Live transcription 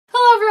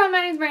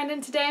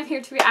Brandon. Today I'm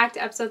here to react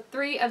to episode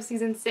 3 of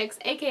season 6,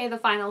 aka the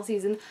final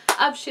season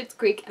of Schitt's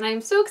Creek. And I'm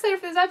so excited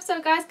for this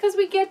episode, guys, because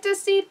we get to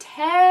see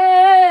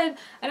Ted!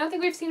 I don't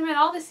think we've seen him at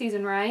all this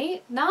season,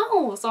 right?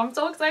 No! So I'm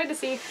so excited to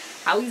see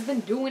how he's been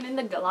doing in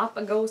the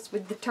Galapagos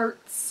with the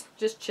turts.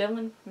 Just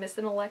chilling,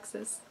 missing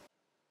Alexis.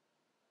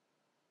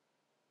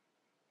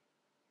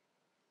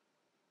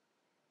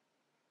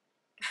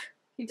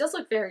 He does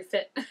look very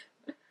fit.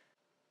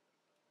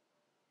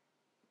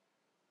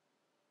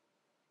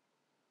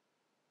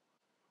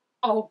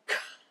 Oh, God.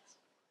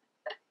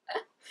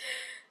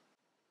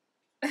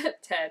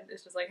 Ted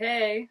is just like,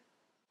 hey.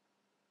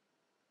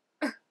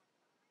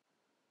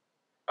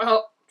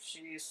 Oh,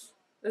 jeez.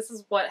 This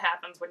is what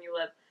happens when you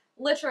live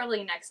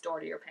literally next door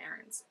to your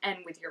parents and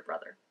with your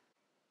brother.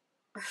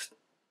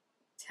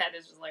 Ted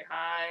is just like,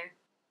 hi.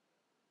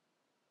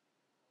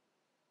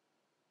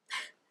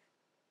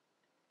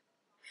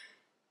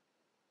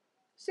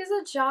 She has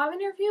a job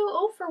interview?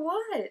 Oh, for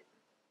what?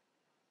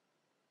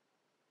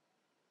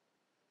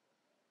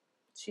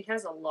 She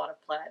has a lot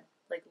of plaid.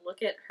 Like,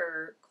 look at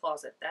her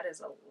closet. That is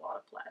a lot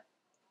of plaid.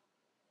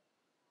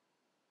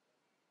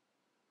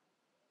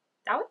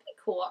 That would be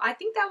cool. I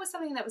think that was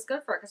something that was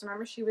good for her, because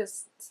remember she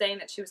was saying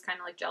that she was kind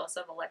of like jealous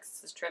of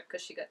Alexis's trip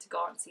because she got to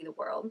go out and see the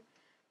world.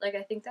 Like,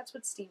 I think that's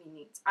what Stevie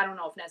needs. I don't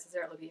know if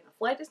necessarily being a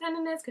flight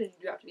attendant is, because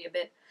you do have to be a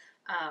bit,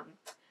 how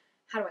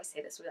do I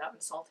say this without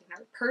insulting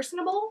her?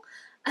 Personable?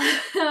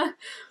 Oh,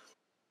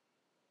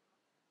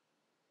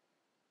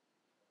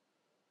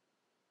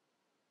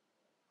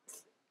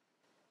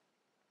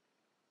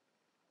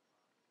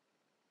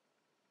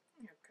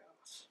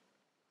 gosh.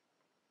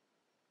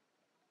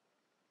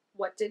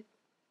 What did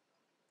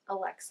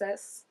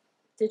Alexis?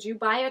 Did you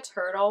buy a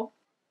turtle?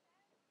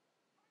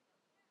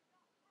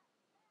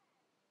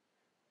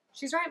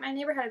 She's right, my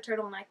neighbor had a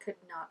turtle and I could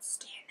not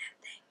stand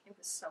that thing. It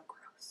was so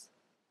gross.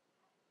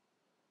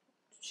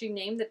 She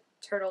named the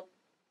turtle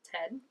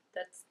Ted?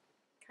 That's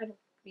kind of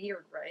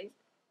weird, right?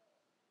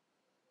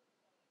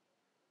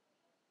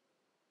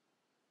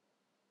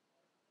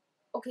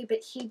 Okay, but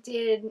he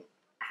did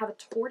have a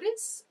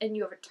tortoise and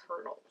you have a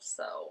turtle,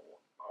 so...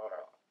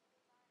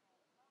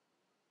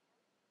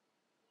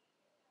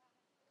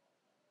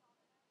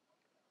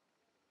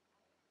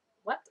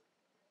 What?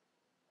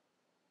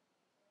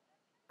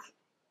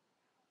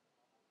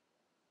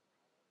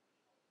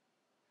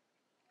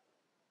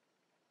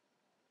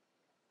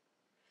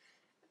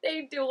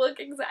 They do look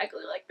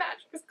exactly like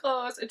Patrick's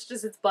clothes. It's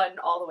just it's buttoned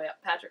all the way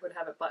up. Patrick would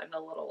have it buttoned a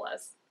little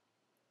less.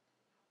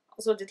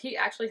 Also, did he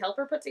actually help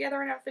her put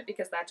together an outfit?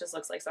 Because that just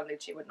looks like something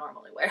she would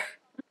normally wear.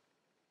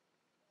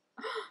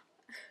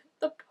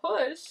 The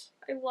push.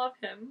 I love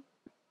him.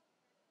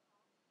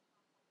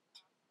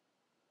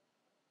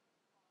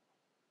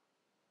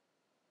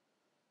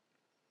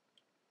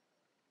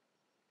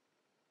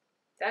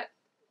 That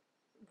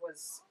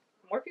was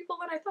more people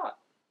than I thought.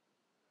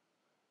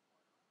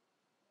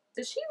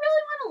 Does she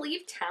really want to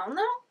leave town,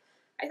 though?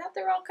 I thought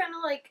they were all kind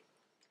of, like,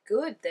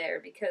 good there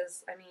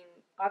because, I mean,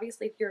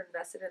 obviously if you're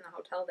invested in the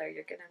hotel there,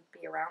 you're going to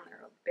be around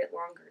there a bit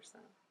longer, so.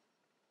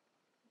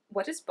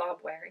 What is Bob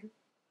wearing?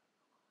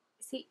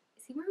 Is he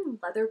wearing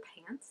leather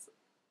pants?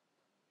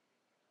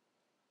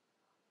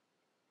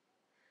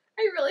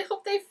 I really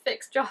hope they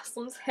fix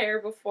Jocelyn's hair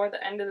before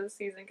the end of the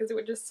season, because it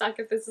would just suck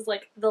if this is,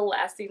 like, the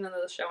last season of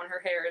the show and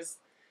her hair is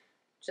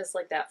just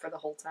like that for the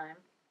whole time.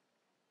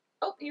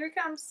 Oh, here he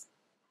comes.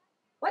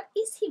 What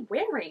is he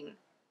wearing?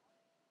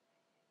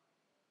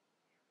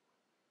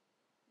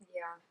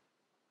 Yeah.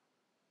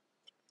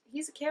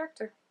 He's a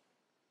character.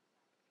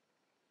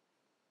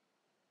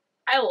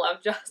 I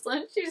love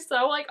Jocelyn. She's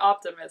so, like,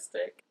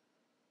 optimistic.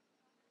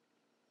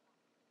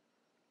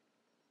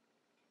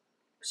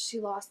 She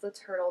lost the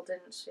turtle,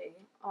 didn't she?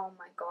 Oh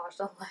my gosh,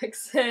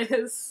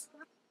 Alexis.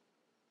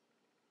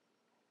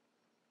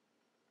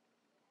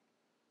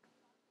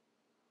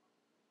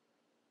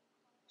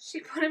 She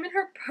put him in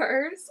her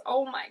purse?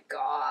 Oh my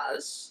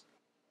gosh.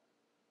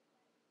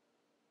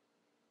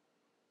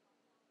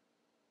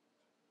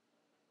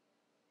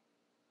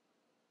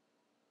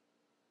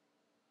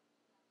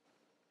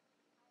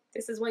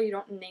 This is why you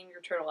don't name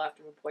your turtle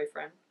after a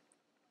boyfriend.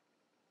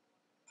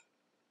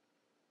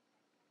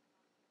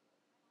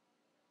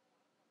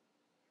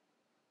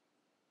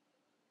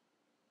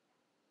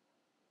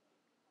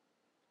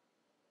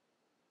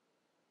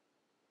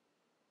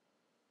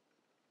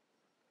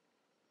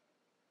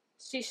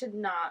 She should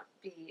not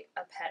be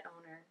a pet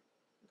owner.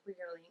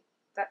 Really.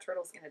 That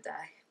turtle's gonna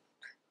die.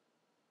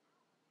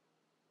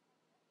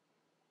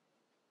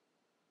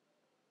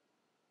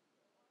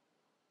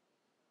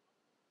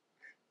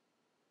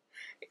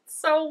 It's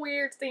so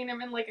weird seeing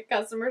him in like a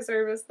customer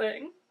service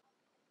thing.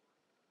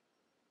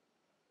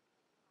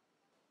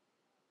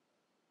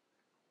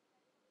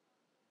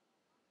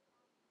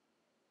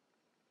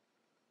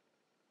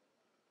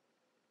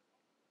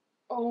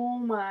 Oh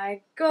my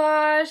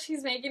gosh,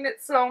 he's making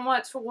it so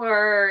much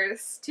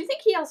worse. Do you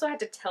think he also had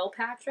to tell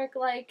Patrick,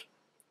 like,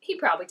 he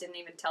probably didn't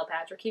even tell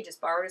Patrick. He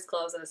just borrowed his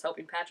clothes and is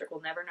hoping Patrick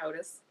will never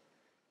notice.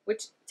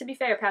 Which, to be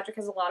fair, Patrick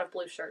has a lot of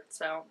blue shirts,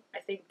 so I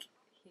think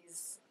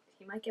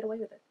He might get away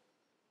with it.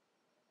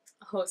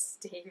 Oh,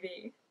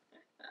 Stevie.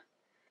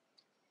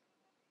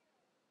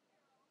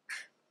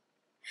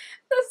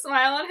 The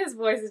smile on his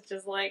voice is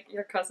just like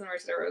your customer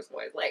service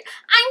voice. Like,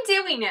 I'm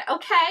doing it,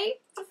 okay?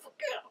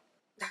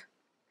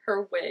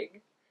 Her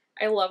wig.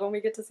 I love when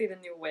we get to see the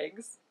new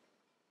wigs.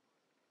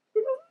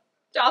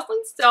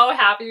 Jocelyn's so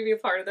happy to be a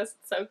part of this.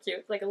 It's so cute.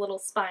 It's like a little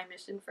spy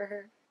mission for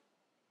her.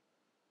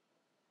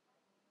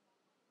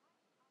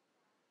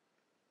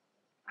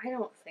 I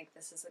don't think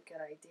this is a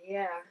good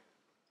idea.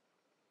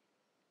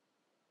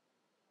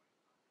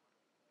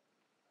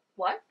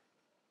 What?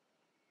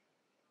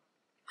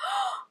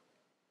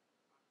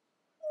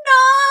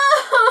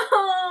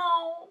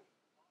 No!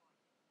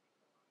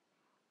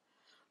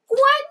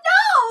 What?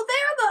 No!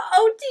 They're the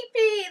OTP!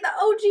 The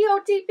OG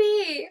OTP!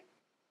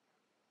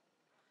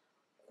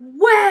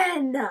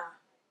 When?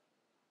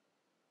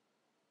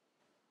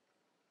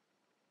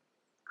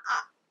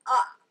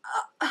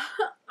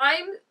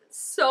 I'm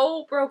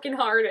so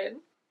brokenhearted.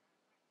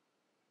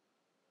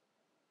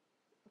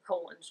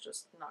 Poland's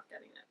just not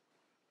getting it.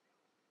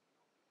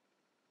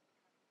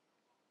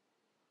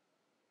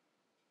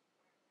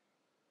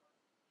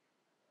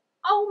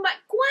 Oh my,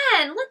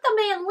 Gwen, let the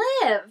man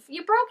live.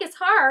 You broke his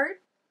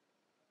heart.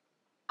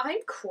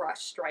 I'm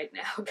crushed right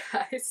now,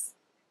 guys.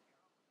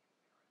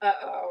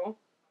 Uh-oh.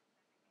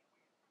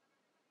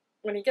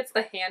 When he gets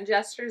the hand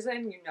gestures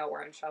in, you know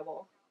we're in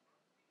trouble.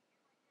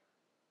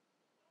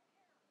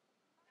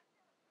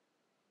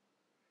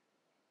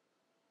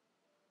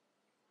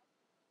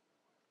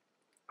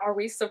 Are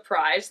we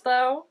surprised,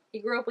 though? He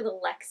grew up with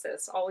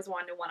Alexis, always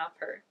wanted to one-up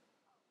her.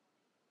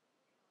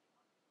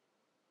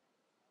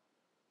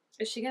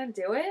 Is she gonna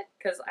do it?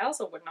 Because I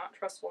also would not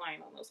trust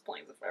flying on those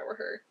planes if I were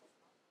her.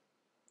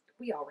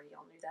 We already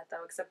all knew that,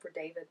 though, except for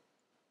David.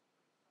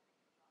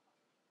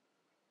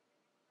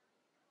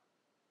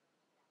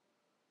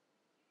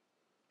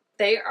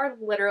 They are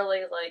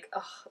literally, like,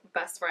 ugh,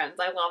 best friends.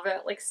 I love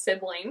it. Like,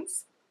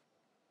 siblings.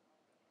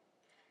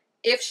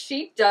 If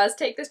she does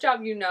take this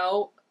job, you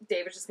know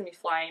David's just gonna be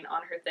flying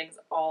on her things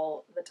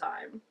all the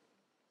time.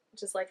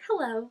 Just like,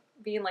 hello,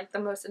 being like the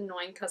most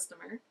annoying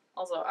customer.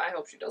 Also, I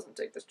hope she doesn't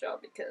take this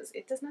job because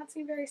it does not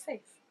seem very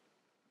safe.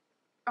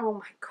 Oh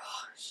my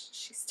gosh,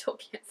 she still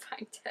can't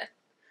find Ted.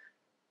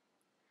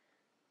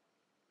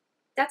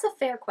 That's a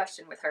fair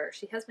question with her.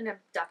 She has been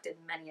abducted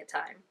many a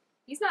time.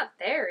 He's not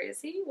there,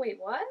 is he? Wait,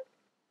 what?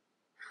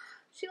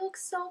 She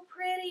looks so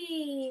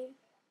pretty.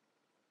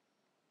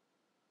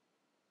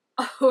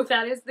 Oh,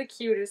 that is the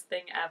cutest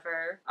thing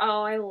ever.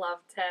 Oh, I love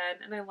Ted,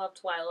 and I love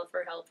Twyla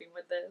for helping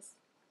with this.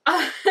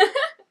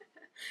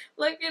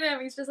 Look at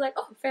him. He's just like,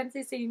 oh,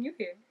 fancy seeing you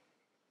here.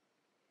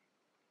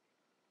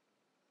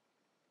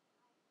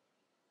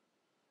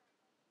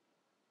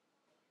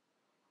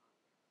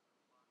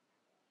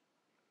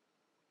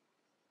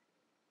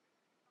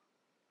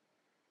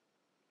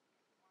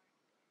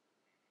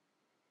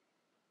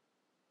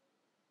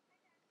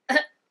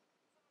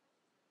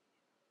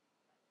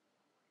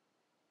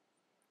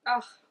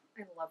 Oh,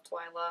 I love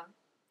Twyla.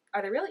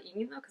 Are they really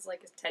eating though? Because,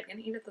 like, is Ted gonna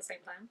eat at the same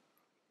time?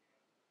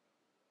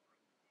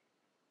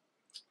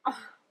 Oh.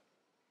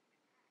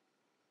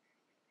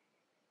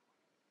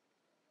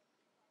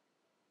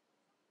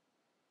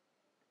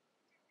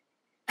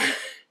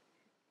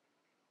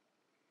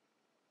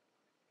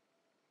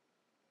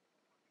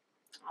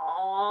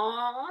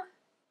 Aww.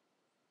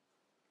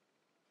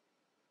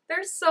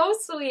 They're so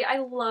sweet. I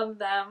love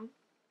them.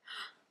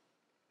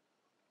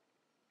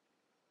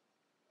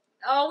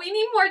 Oh, we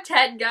need more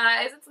Ted,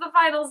 guys. It's the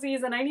final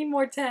season. I need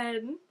more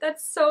Ted.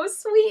 That's so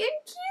sweet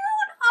and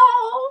cute.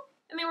 Oh.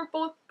 And they were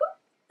both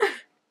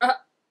boop.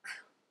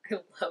 I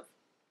love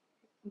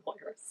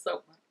Moira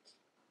so much.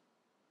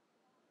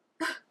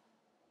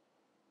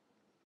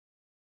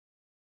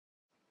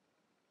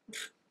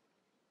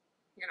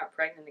 You're not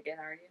pregnant again,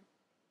 are you?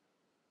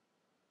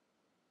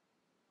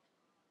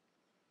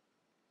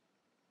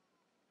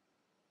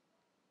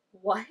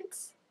 What?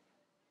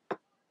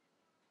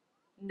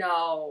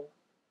 No.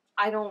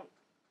 I don't.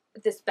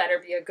 This better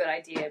be a good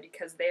idea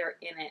because they are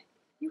in it.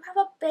 You have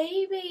a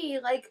baby!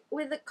 Like,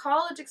 with the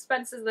college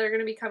expenses that are going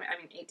to be coming, I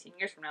mean, 18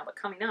 years from now, but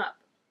coming up.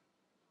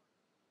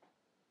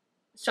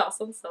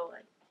 Jocelyn's so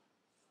like.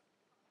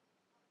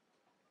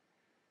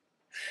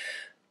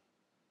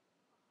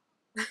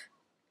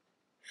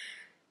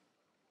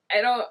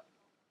 I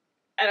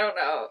don't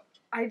know.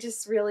 I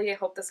just really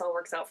hope this all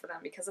works out for them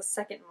because a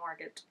second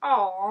mortgage.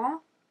 Aww.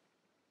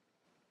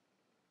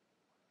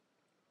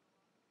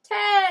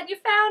 Ted, you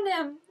found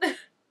him!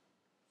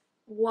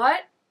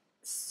 What?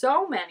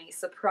 So many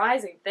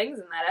surprising things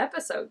in that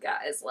episode,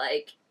 guys.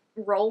 Like,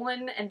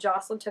 Roland and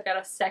Jocelyn took out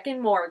a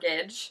second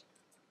mortgage.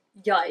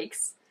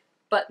 Yikes.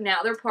 But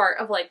now they're part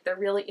of, like, they're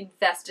really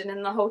invested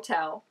in the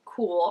hotel.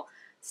 Cool.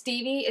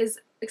 Stevie is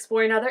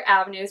exploring other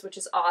avenues, which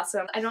is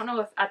awesome. I don't know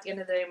if at the end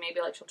of the day, maybe,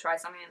 like, she'll try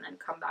something and then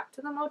come back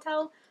to the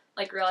motel.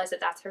 Like, realize that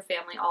that's her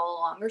family all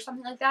along or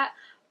something like that.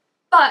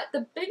 But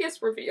the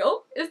biggest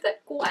reveal is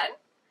that Gwen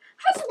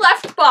has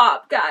left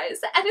Bob,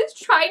 guys, and is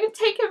trying to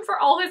take him for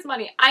all his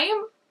money. I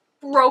am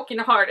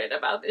brokenhearted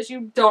about this.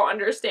 You don't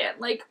understand.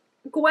 Like,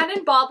 Gwen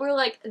and Bob were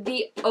like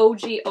the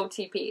OG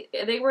OTP.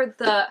 They were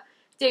the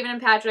David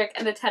and Patrick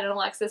and the Ted and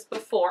Alexis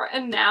before,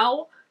 and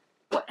now,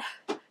 what?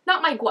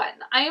 Not my Gwen.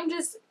 I am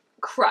just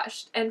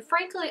crushed and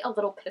frankly a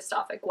little pissed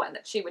off at Gwen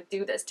that she would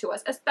do this to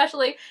us,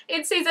 especially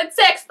in season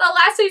 6, the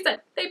last season.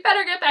 They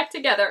better get back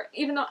together,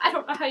 even though I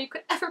don't know how you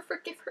could ever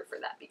forgive her for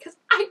that, because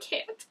I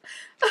can't.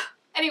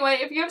 Anyway,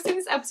 if you have seen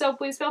this episode,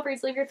 please feel free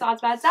to leave your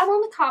thoughts about it down below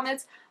in the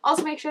comments.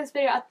 Also, make sure this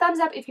video a thumbs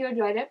up if you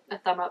enjoyed it. A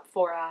thumb up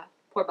for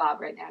poor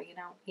Bob right now, you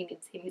know. He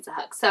needs a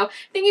hug. So,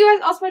 thank you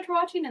guys all so much for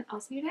watching, and I'll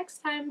see you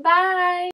next time. Bye!